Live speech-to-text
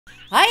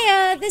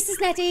Hiya, this is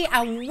Netty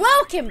and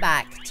welcome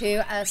back to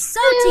a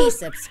salty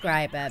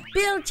subscriber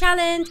build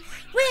challenge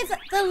with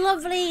the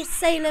lovely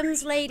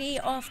Salem's lady,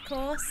 of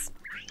course.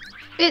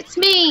 It's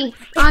me.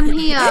 I'm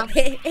here.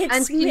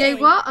 It's and you know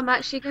what? I'm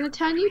actually going to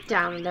turn you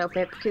down a little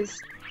bit because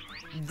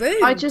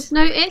rude. I just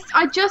noticed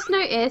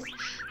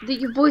that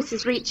your voice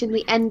is reaching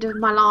the end of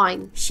my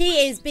line.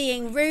 She is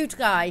being rude,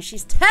 guys.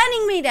 She's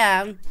turning me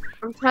down.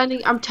 I'm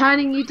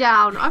turning you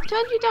down. I've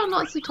turned you down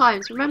lots of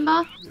times,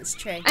 remember? That's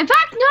true. In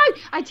fact, no,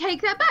 I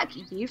take that back.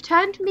 You've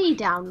turned me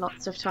down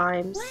lots of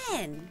times.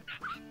 When?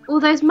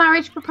 All those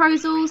marriage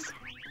proposals.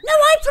 No,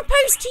 I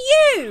proposed to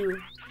you.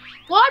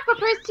 Well, I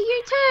proposed to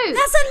you too.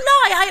 That's a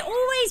lie. I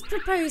always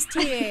propose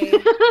to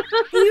you.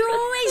 You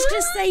always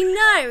just say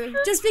no,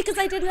 just because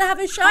I didn't have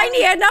a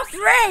shiny enough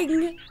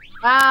ring.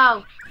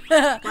 Wow.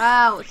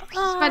 Wow.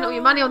 Spent all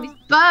your money on these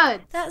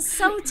birds. That's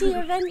salty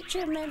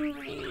adventure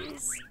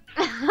memories.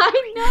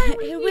 I know.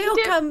 It will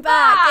come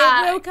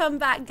back. It will come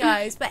back,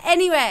 guys. But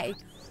anyway,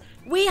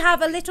 we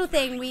have a little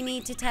thing we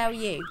need to tell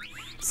you.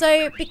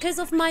 So because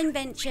of my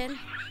invention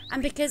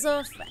and because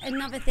of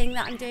another thing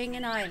that I'm doing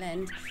in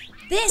Ireland,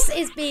 this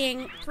is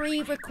being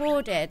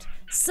pre-recorded.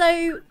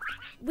 So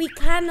we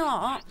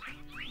cannot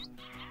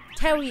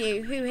tell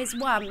you who has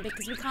won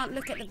because we can't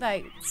look at the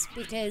votes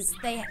because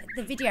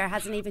the video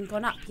hasn't even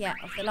gone up yet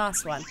of the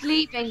last one.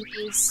 Sleeping.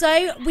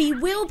 So we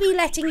will be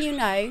letting you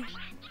know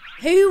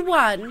who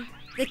won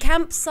the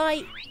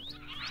campsite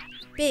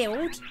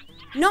build,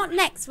 not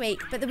next week,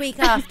 but the week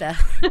after.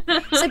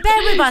 So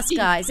bear with us,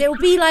 guys. It will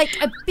be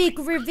like a big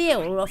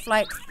reveal of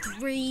like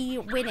 3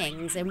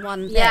 winnings in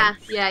one thing.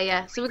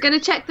 Yeah. So we're going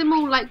to check them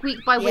all like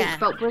week by week,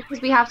 but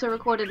because we have to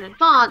record in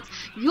advance,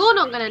 you're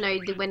not going to know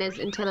the winners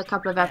until a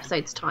couple of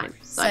episodes' time.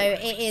 So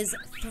it is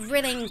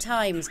thrilling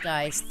times,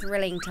 guys.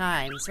 Thrilling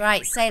times.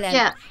 Right,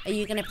 Salem, are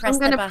you going to press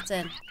the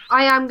button?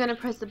 I am going to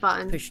press the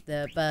button. Push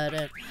the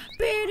button.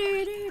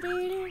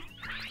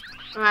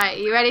 Right,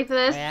 you ready for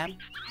this? I am.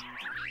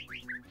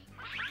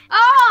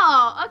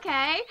 Oh,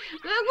 okay.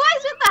 What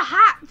is with the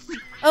hats?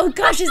 Oh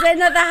gosh, is there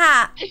another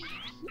hat?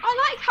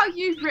 I like how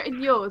you've written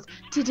yours.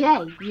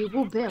 Today you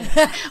will build.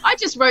 I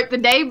just wrote the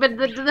name and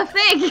the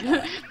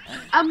thing.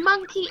 A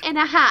monkey in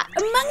a hat.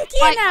 A monkey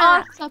in a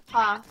hat.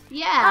 Ottopus.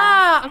 Yeah.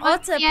 Ah, a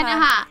monkey in a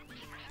hat.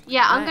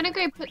 Yeah, I'm gonna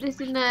go put this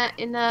in the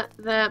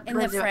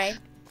frame.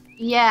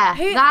 Yeah.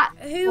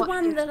 Who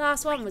won the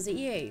last one? Was it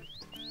you?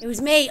 It was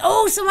me.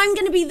 Oh, so I'm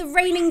gonna be the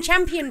reigning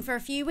champion for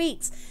a few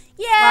weeks.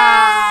 Yay!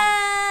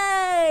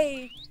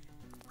 Wow.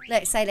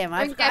 Look, Salem,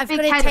 I've got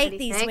to take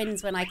these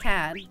wins when I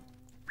can.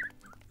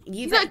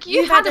 You've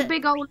had a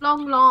big old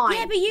long line.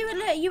 Yeah, but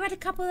you had a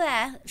couple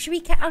there. Should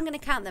we? I'm going to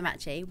count them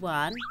actually.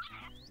 1,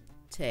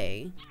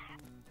 2,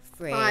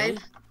 3, 4,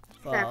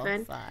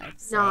 5,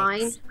 6,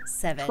 9,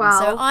 7.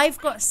 12. So I've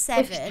got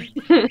 7.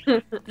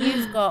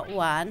 You've got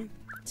 1,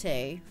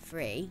 2,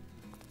 3,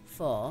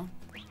 4,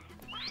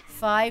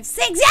 5,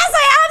 6. Yes,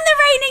 I am the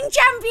reigning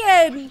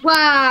champion.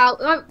 Wow.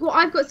 Well,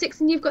 I've got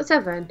 6 and you've got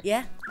 7.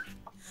 Yeah.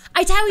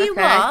 I tell you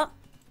what.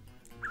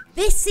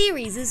 This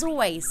series is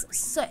always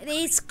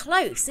it's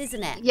close,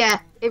 isn't it? Yeah,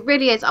 it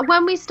really is.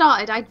 When we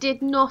started, I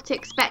did not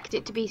expect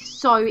it to be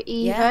so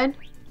even. Yeah.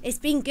 It's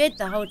been good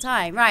the whole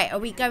time. Right, are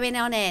we going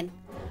on in?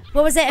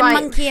 What was it? A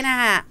monkey in a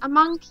hat. A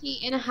monkey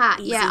in a hat.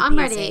 Easy yeah, I'm peasy.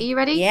 ready. Are you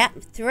ready? Yeah.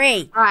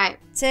 3. Right.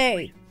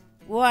 2.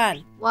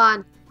 1.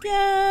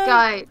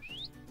 Go.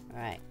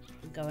 Right,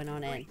 I'm going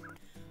on in.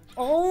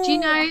 Oh. Do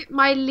you know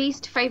my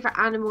least favourite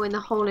animal in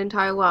the whole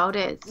entire world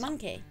is?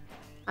 Monkey.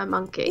 A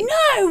monkey.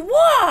 No,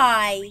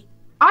 why?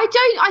 I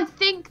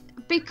think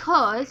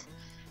because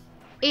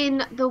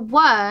in the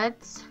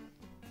words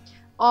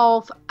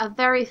of a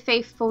very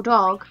faithful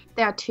dog,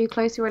 they are too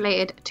closely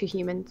related to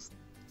humans.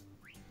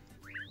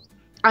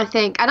 I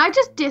think. And I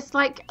just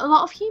dislike a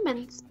lot of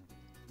humans.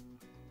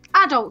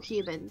 Adult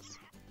humans.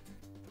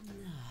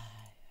 No.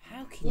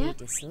 How can you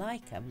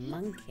dislike a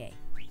monkey?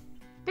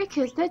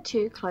 Because they're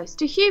too close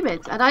to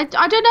humans. And I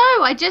don't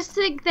know. I just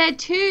think they're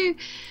too...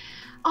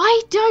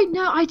 I don't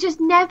know. I just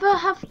never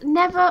have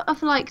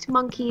liked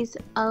monkeys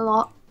a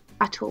lot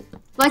at all.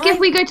 Like if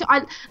we go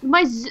to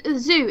my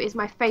zoo is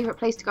my favourite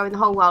place to go in the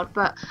whole world,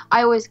 but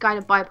I always kind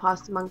of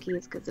bypass the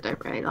monkeys because I don't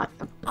really like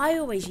them. I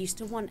always used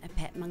to want a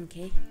pet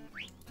monkey.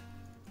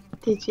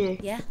 Did you?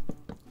 Yeah.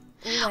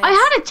 Always. I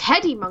had a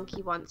teddy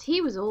monkey once. He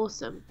was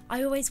awesome.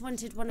 I always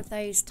wanted one of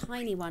those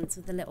tiny ones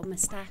with a little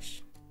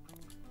moustache.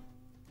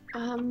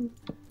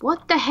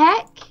 What the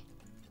heck?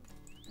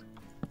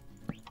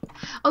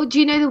 Oh, do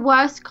you know the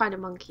worst kind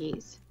of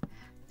monkeys?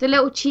 The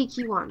little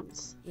cheeky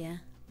ones. Yeah.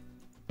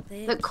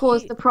 That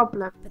cause the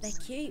problems. But they're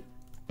cute.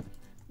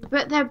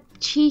 But they're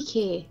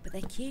cheeky. But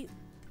they're cute.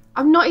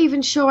 I'm not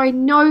even sure I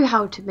know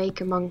how to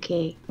make a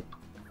monkey.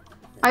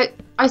 I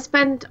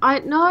don't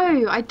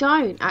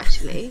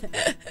actually.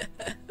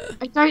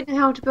 I don't know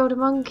how to build a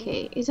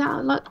monkey. Is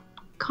that like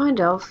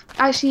kind of?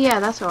 Actually, yeah,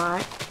 that's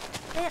alright.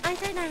 I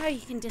don't know how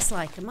you can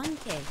dislike a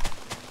monkey.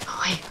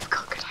 Oh, I've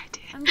got a good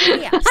idea. I'm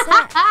really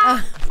upset.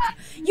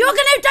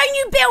 Don't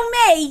you bill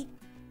me?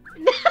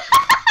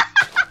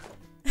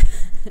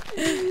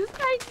 I'm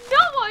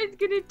not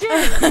gonna do?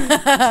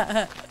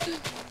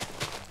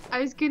 I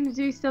was gonna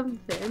do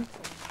something,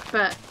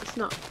 but it's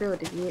not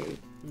building you.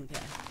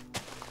 Okay.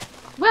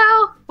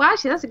 Well,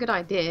 actually, that's a good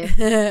idea.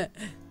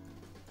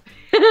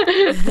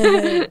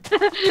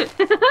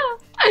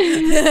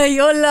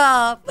 Your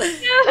laugh.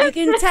 You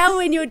can tell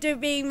when you're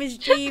being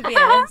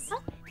mischievous.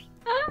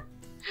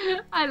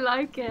 I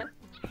like it.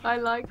 I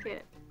like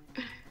it.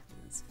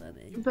 That's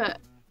funny. But,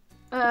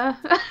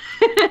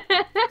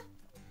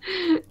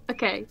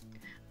 okay.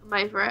 I'm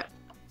over it.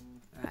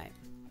 Right.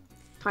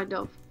 Kind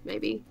of.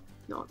 Maybe.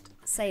 Not.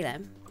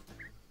 Salem.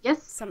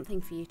 Yes?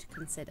 Something for you to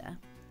consider.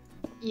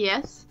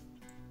 Yes.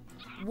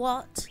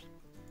 What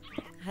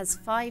has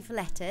 5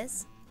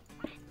 letters,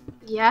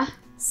 Yeah.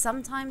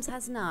 sometimes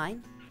has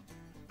 9,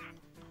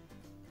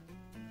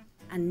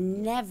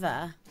 and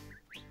never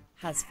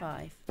has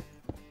 5?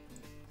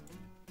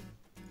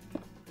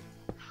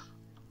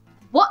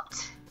 What?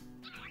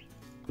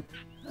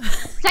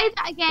 Say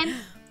that again.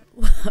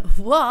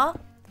 What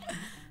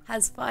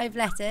has 5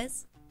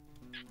 letters?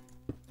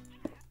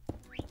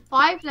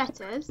 5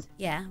 letters.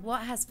 Yeah,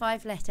 what has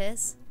 5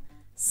 letters,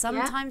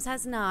 sometimes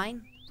has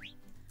 9,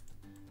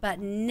 but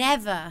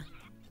never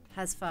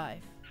has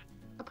 5?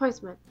 A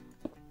postman.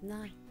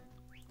 No.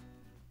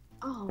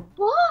 Oh,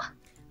 what?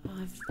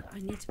 Oh, I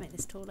need to make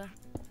this taller.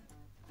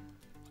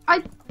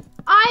 I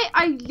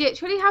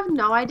literally have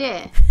no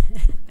idea.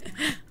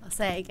 I'll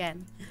say it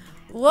again.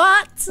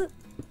 What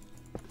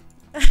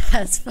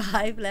has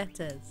 5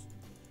 letters,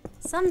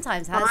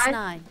 sometimes has 5.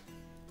 9,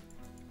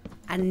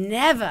 and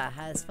never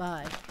has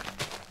 5?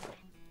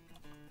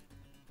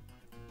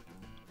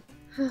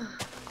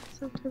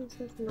 Sometimes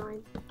there's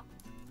 9.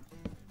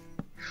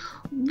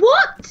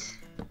 What?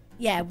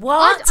 Yeah,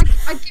 what?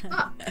 I give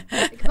up.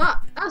 I give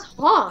up. That's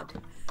hard.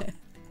 What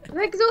the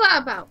heck is all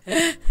that about?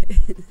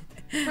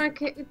 Trying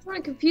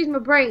to confuse my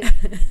brain.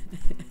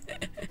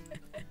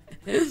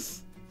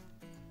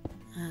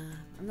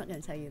 I'm not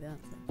going to tell you the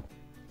answer.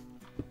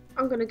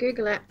 I'm going to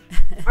Google it.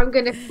 I'm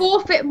going to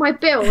forfeit my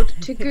build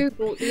to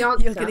Google the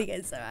answer. You're going to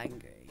get so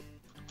angry.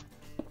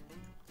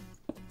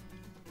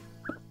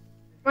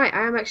 Right,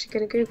 I am actually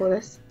going to Google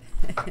this.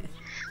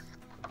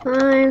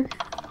 5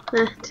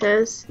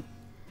 letters.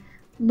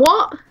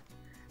 What?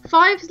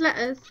 5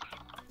 letters.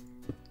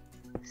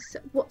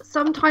 What?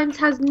 Sometimes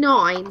has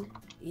 9.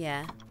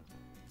 Yeah.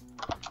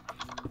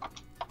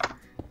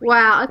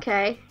 Wow.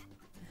 Okay.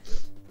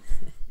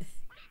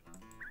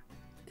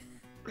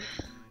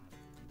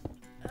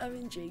 I'm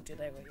intrigued to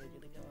know what you're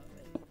going to come up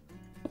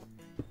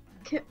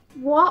with.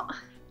 What?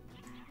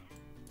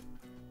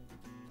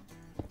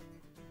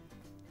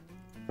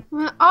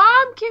 Well,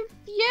 I'm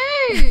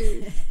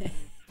confused.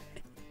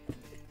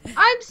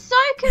 I'm so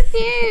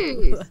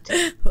confused.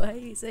 Why are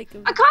you so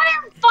confused? I can't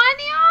even find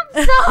the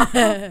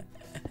answer.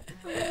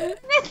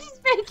 This is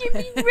making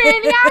me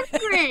really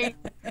angry.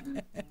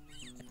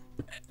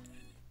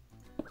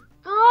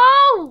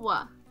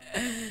 Oh.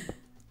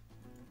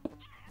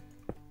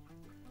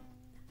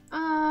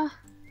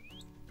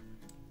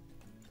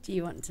 Do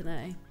you want to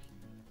know?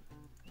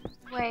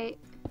 Wait.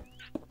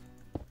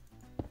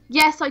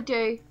 Yes, I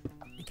do.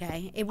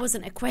 Okay, it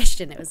wasn't a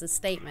question, it was a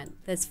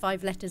statement. There's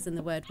 5 letters in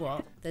the word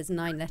what? There's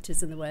 9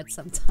 letters in the word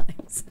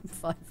sometimes, and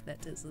 5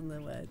 letters in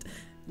the word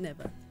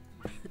never.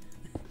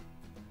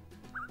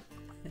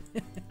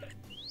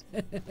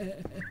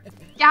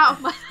 Get out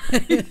of my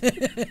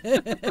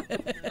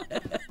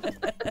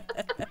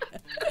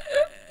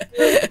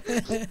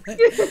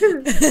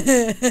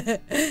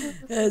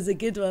That was a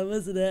good one,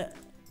 wasn't it?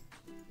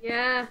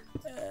 Yeah.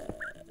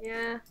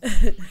 Yeah.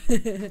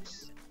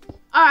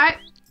 Alright.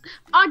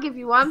 I'll give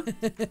you one.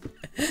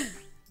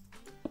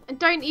 And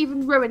don't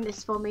even ruin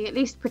this for me. At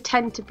least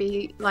pretend to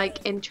be,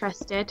 like,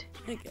 interested.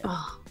 Okay.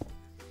 Oh.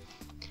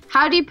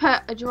 How do you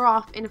put a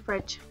giraffe in a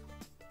fridge?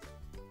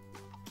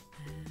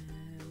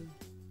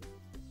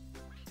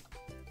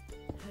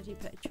 How do you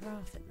put a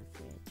giraffe in the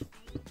fridge?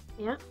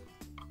 Yeah.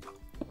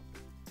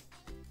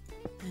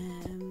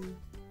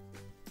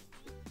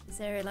 Is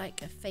there,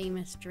 like, a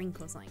famous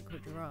drink or something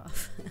called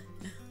giraffe?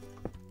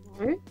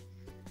 No.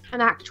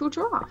 An actual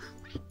giraffe.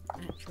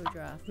 Actual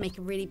giraffe. Make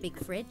a really big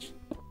fridge.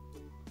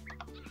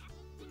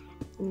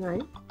 No.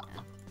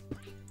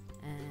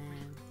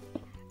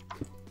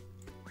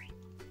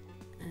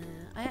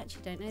 I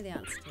actually don't know the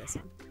answer to this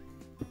one.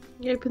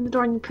 You open the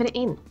door and you put it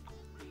in.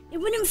 It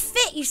wouldn't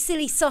fit, you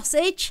silly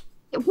sausage.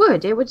 It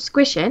would. It would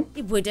squish in.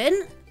 It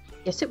wouldn't.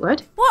 Yes, it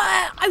would.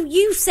 What? Oh,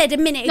 you said a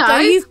minute ago No,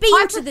 you've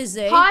been to the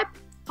zoo.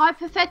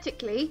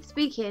 Hypothetically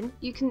speaking,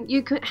 you can.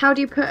 How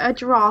do you put a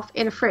giraffe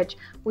in a fridge?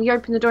 Well, you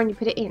open the door and you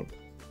put it in.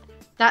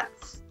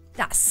 That's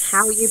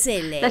how you.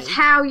 Silly. That's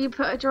how you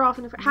put a giraffe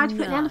in a fridge. How do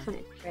you put an No. elephant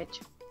in a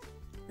fridge?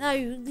 No,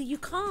 you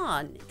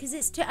can't, because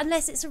it's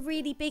unless it's a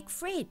really big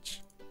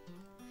fridge.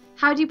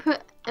 How do you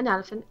put an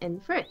elephant in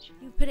the fridge?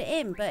 You put it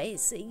in, but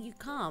you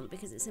can't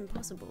because it's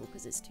impossible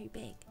because it's too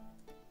big.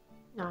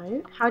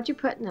 No. How do you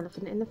put an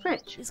elephant in the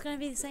fridge? It's going to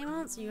be the same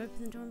answer. You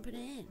open the door and put it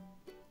in.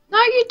 No,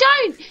 you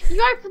don't.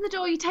 You open the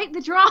door, you take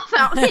the giraffe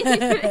out, and you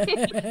put it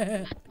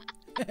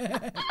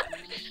in.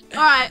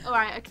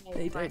 Alright, okay.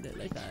 They don't look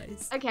like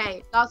eyes.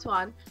 Okay, last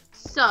one.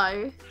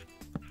 So,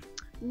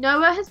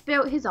 Noah has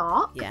built his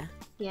ark. Yeah.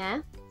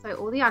 Yeah. So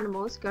all the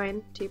animals go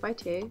in 2 by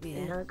 2. Yeah.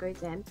 And Noah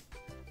goes in.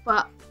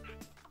 But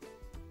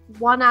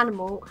one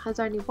animal has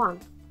only one.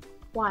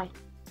 Why?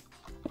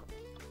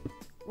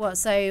 What,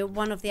 so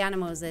one of the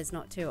animals there's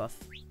not 2 of?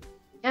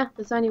 Yeah,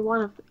 there's only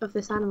one of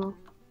this animal.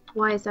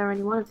 Why is there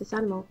only one of this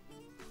animal?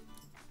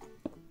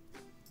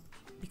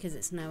 Because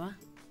it's Noah.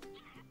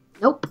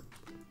 Nope.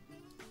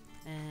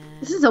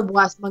 This is the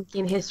worst monkey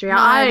in history. No,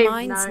 I don't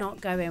mine's know. not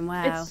going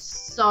well. It's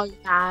so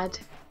bad.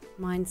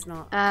 Mine's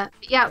not.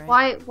 Yeah.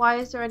 Great. Why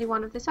is there only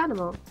one of this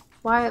animal?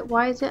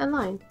 Why is it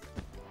alone?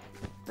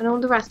 And all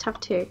the rest have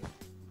 2.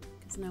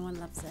 Because no one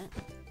loves it.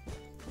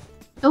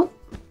 Nope.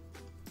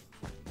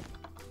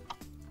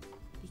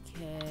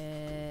 Because...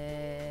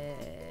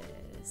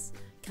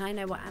 Can I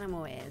know what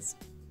animal it is?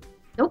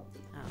 Nope.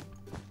 Oh.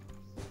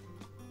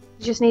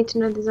 You just need to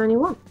know there's only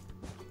one.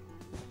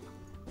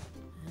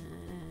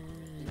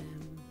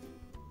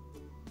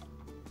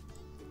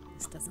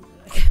 This doesn't look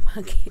like a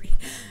monkey.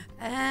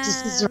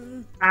 This is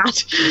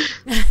bad.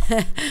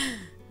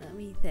 Let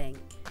me think.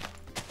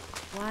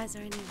 Why is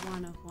there only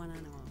one of one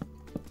animal?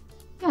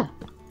 Yeah.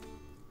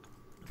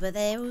 But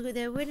there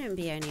wouldn't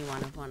be only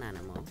one of one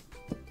animal.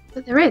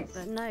 But there is.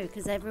 But no,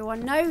 because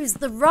everyone knows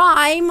the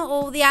rhyme.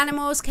 All the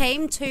animals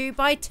came 2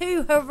 by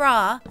 2.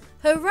 Hurrah!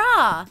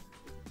 Hurrah!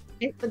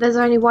 But there's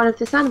only one of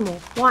this animal.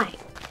 Why?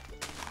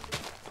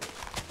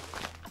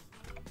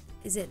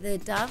 Is it the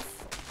dove?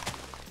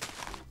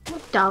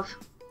 What dove?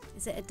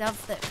 Is it a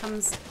dove that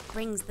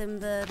brings them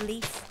the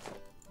leaf?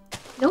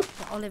 Nope.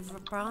 The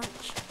olive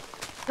branch?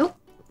 Nope.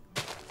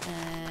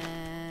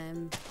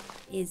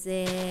 Is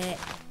it...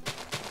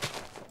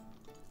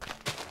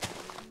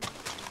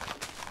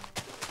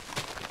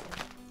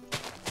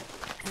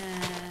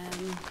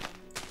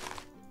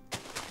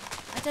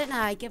 I don't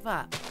know, I give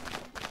up.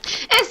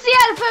 It's the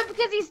elephant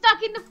because he's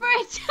stuck in the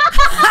fridge.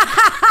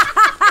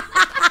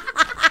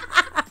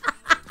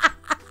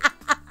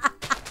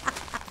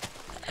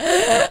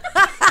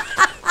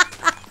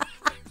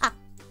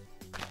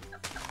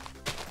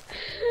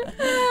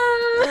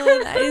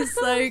 Oh, that is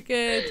so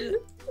good.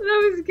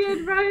 That was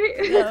good, right?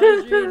 That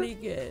was really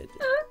good.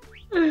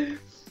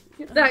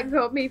 That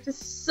got me for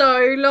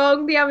so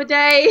long the other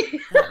day.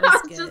 That was I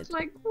was good. just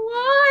like,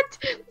 what?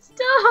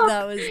 Stop.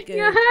 That was good.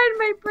 You hurt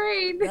my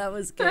brain. That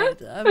was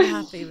good. I'm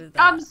happy with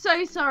that. I'm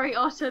so sorry,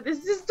 Otter.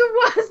 This is the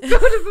worst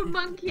build of a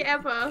monkey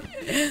ever.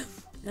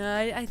 No,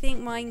 I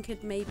think mine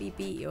could maybe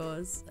beat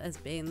yours as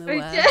being the I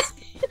worst.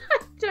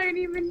 don't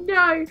even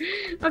know.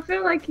 I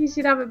feel like you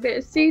should have a bit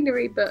of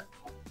scenery, but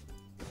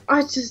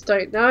I just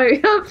don't know.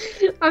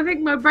 I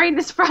think my brain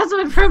is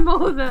frazzled from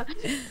all the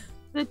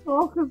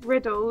talk of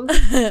riddles.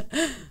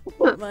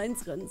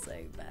 Mine's gone so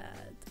bad.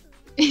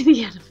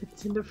 The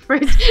elephant's in the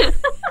fridge.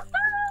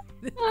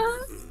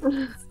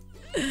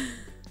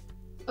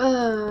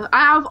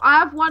 I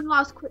have one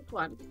last quick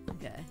one.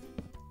 Okay.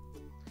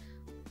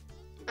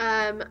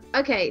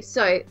 Okay,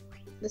 so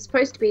there's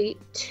supposed to be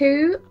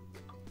 2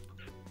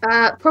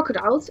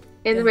 crocodiles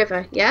in the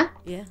river, yeah?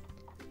 Yeah.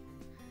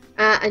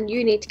 And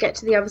you need to get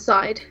to the other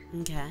side.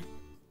 Okay.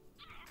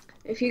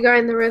 If you go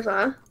in the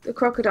river, the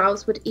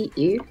crocodiles would eat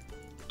you.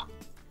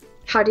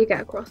 How do you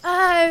get across?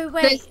 Oh,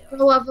 wait. There's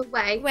no other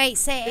way. Wait,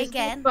 say it There's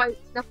again. no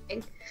boats,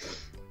 nothing.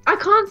 I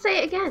can't say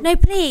it again. No,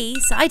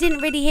 please. I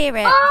didn't really hear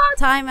it. Oh,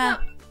 Timer.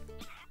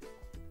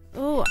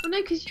 Oh. Well,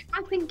 no, because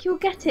I think you'll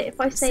get it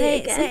if I say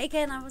it again. Say it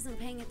again. I wasn't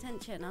paying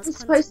attention. There's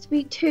supposed to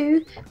be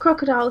 2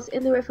 crocodiles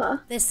in the river.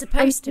 There's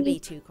supposed to be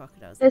 2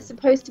 crocodiles. There's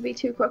supposed to be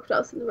 2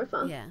 crocodiles in the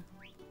river. Yeah.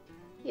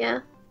 Yeah.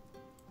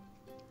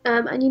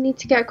 And you need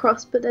to get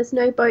across, but there's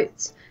no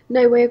boats,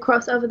 no way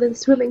across other than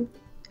swimming.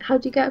 How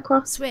do you get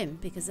across? Swim,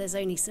 because there's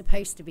only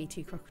supposed to be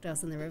 2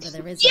 crocodiles in the river.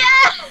 There isn't.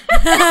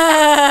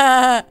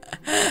 Yeah!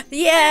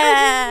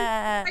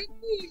 Yeah!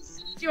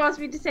 Did you ask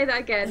me to say that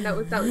again? That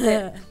was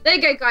it. There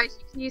you go, guys.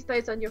 You can use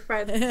those on your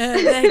friends.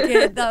 They're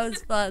good. That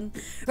was fun.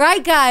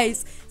 Right,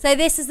 guys. So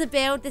this is the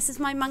build. This is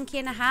my monkey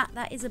in a hat.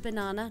 That is a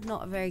banana.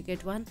 Not a very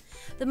good one.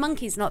 The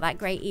monkey's not that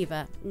great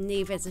either.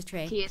 Neither is a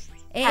tree. He is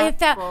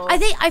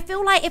I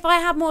feel like if I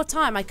had more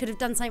time, I could have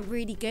done something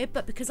really good.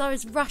 But because I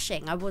was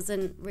rushing, I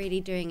wasn't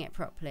really doing it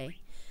properly.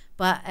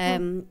 But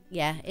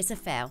yeah, it's a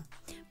fail.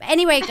 But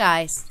anyway,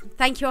 guys,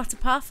 thank you,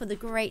 Otterpuff, for the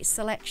great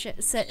suggestion.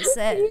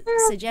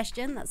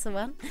 That's the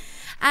one.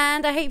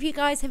 And I hope you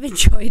guys have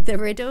enjoyed the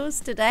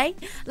riddles today.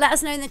 Let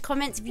us know in the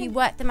comments if you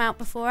worked them out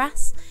before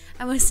us.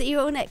 And we'll see you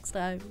all next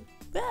time.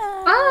 Bye.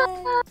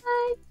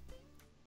 Bye.